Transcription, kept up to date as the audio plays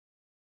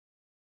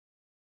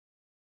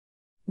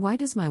Why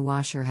does my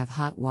washer have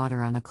hot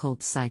water on a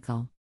cold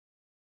cycle?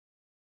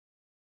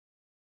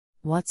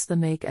 What's the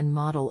make and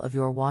model of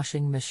your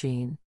washing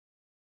machine?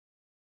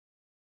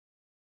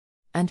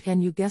 And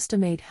can you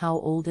guesstimate how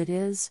old it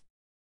is?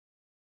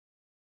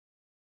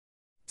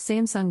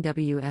 Samsung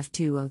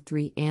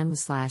WF203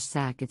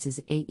 AM/SAC. It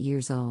is 8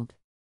 years old.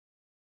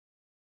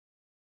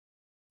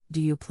 Do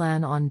you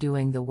plan on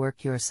doing the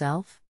work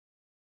yourself?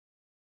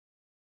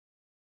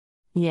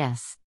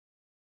 Yes.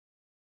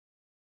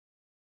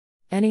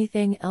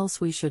 Anything else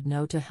we should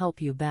know to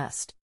help you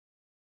best?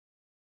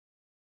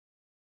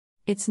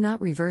 It's not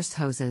reversed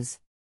hoses.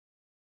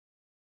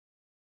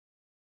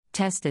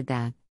 Tested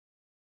that.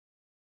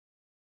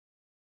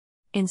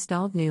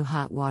 Installed new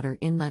hot water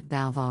inlet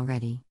valve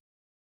already.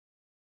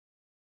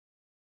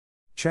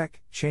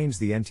 Check, change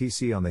the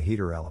NTC on the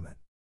heater element.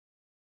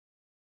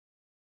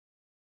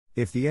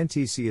 If the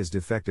NTC is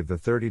defective, the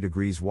 30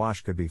 degrees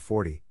wash could be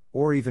 40,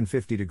 or even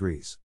 50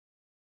 degrees.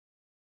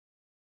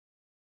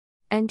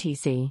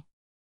 NTC.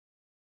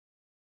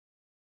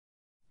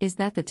 Is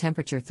that the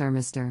temperature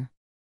thermistor?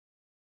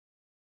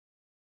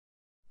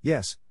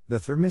 Yes, the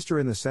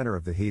thermistor in the center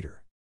of the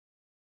heater.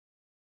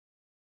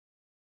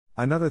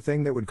 Another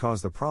thing that would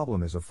cause the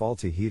problem is a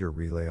faulty heater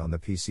relay on the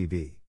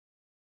PCB.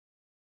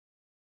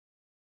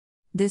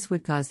 This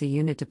would cause the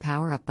unit to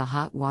power up the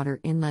hot water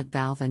inlet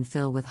valve and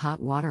fill with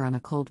hot water on a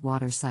cold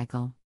water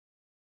cycle.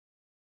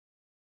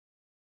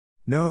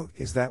 No,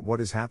 is that what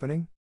is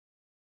happening?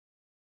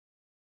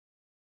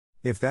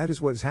 If that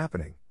is what is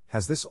happening,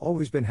 has this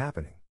always been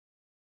happening?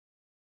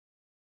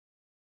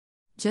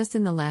 Just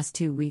in the last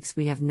 2 weeks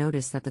we have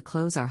noticed that the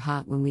clothes are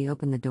hot when we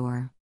open the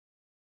door.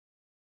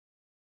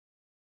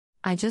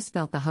 I just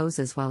felt the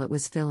hoses while it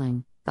was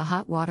filling. The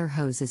hot water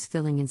hose is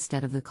filling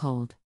instead of the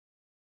cold.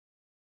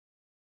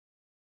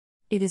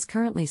 It is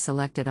currently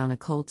selected on a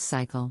cold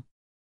cycle.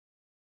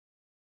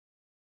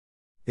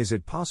 Is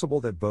it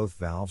possible that both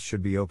valves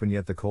should be open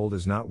yet the cold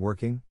is not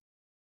working?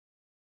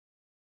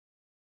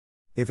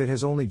 If it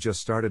has only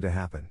just started to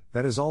happen,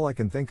 that is all I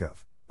can think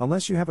of,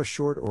 unless you have a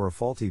short or a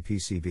faulty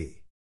PCB.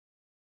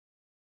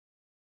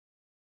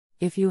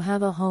 If you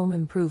have a home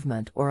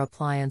improvement or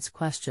appliance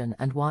question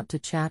and want to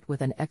chat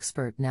with an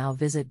expert now,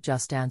 visit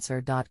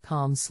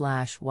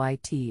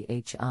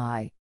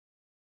justanswer.com/ythi.